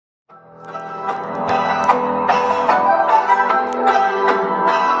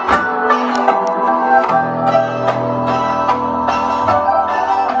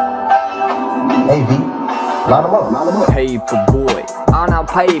Line them up. Paper boy, I'm not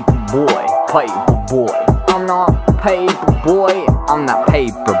paper boy. Paper boy, I'm not paper boy. I'm not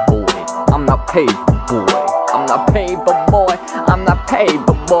paper boy. I'm not paper boy. I'm not paper boy. I'm not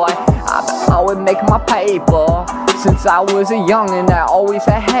paper boy. I've always making my paper since I was a youngin' that always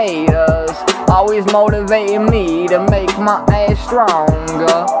had haters. Always motivating me to make my ass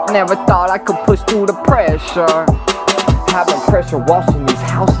stronger. Never thought I could push through the pressure. Having pressure washing these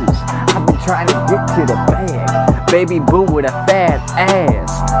houses. I've been trying to get to the bag. Baby boo with a fat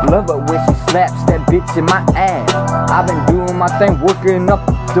ass. Love it when she slaps that bitch in my ass. I've been doing my thing, working up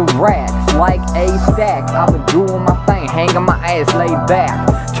the racks like a stack. I've been doing my thing, hanging my ass laid back.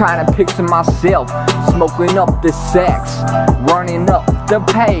 Trying to picture myself, smoking up the sex, running up the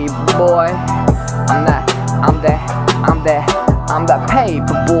paper boy. I'm that paper boy. I'm that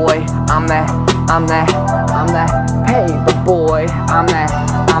paper boy. I'm that paper boy. I'm that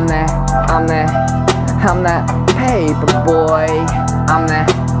paper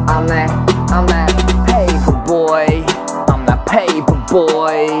boy. I'm that paper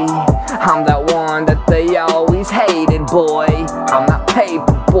boy. I'm that one that they always hated, boy. I'm that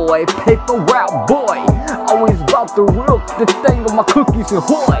paper boy, paper route boy. Always about to rip the thing of my cookies and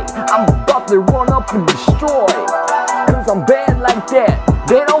hoy. I'm about to run up and destroy, cause I'm bad like that.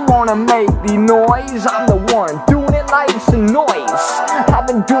 They don't wanna make the noise. I'm the one doing it like it's a noise. I've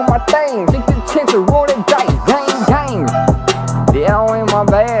been doing my thing, take the chance to roll the dice, gang. They all in my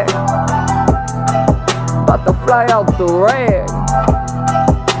bag, about to fly out the rag.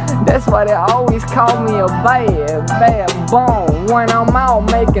 That's why they always call me a bad bone. When I'm out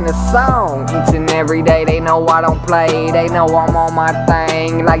making a song each and every day, they know I don't play. They know I'm on my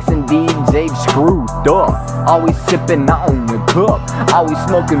thing like some DJ screwed up. Always sipping on the cup, always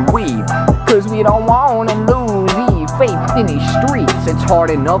smoking weed, cause we don't wanna lose faith in these streets. It's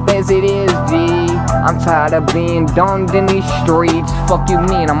hard enough as it is, G. I'm tired of being dumbed in these streets. Fuck you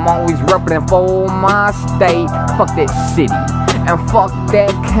mean, I'm always repping for my state. Fuck that city, and fuck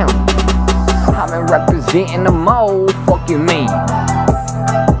that county. I've been representing the mo, fuck you mean.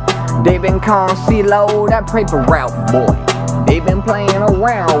 They been calling CeeLo that paper route boy. They been playing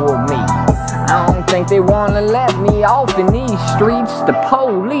around with me. I don't think they wanna let me off in these streets. The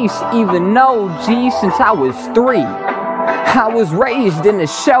police even know, G, since I was 3. I was raised in the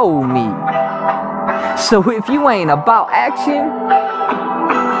show me. So if you ain't about action,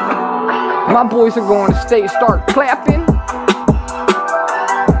 my boys are going to state, start clapping.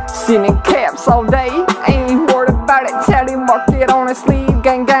 Sending caps all day, ain't worried about it. Tally market on a sleeve,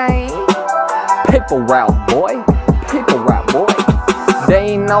 gang. Paper route boy, paper route boy.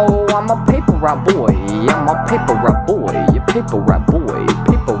 They know I'm a paper route boy. I'm a paper route boy, a paper route boy,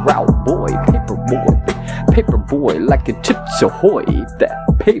 paper route boy, paper boy like a Chips Ahoy. That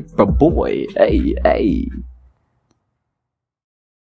paper boy, hey.